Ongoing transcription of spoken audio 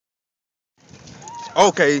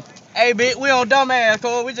Okay. Hey, bitch, we on dumbass,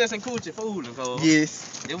 Cole. We just in Coochie fooling, Cole.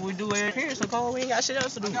 Yes. If we do it here, so Cole, we ain't got shit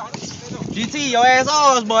else to do. GT, your ass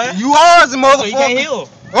ours, boy. You ours, motherfucker. So you can't heal.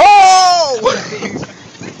 Oh!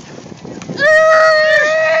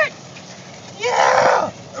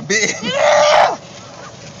 Yeah! A bit. Yeah!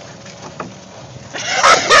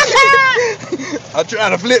 I'm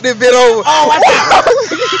trying to flip this bit over. Oh, watch out!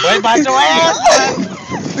 Wait about your ass,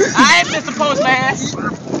 boy. I ain't Mr. Postman.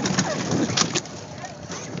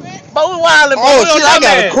 But we wildin', boy. Oh, we shit, on I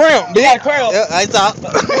got a dumbass. cramp, bitch. You got a cramp. Yeah, I thought.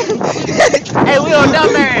 Hey, we on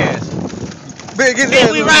dumbass. Bitch, get Bitch,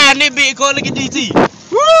 that. we riding this bitch, Cole. Look at GT.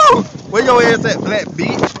 Woo! Where your ass at, black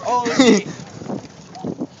bitch? Oh, shit.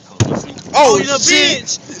 Oh, you little shit.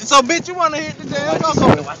 bitch. So, bitch, you want to hit the damn Watch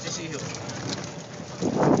go-go? Watch this shit here.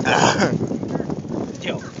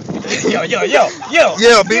 Yo,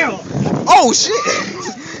 Yeah, bitch. Oh, shit.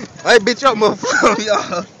 Hey, bitch, your motherfucker,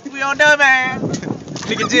 y'all. We on dumb, man.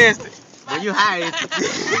 Nigga Justin. When you high.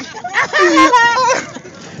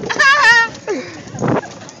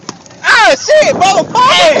 Ah, shit,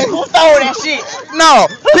 motherfucker. Hey, who stole that shit? No.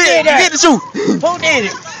 Who did that? Get the shoe. Who did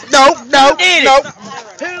it? No. Who did it? No.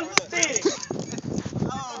 Who did it?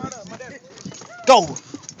 Go.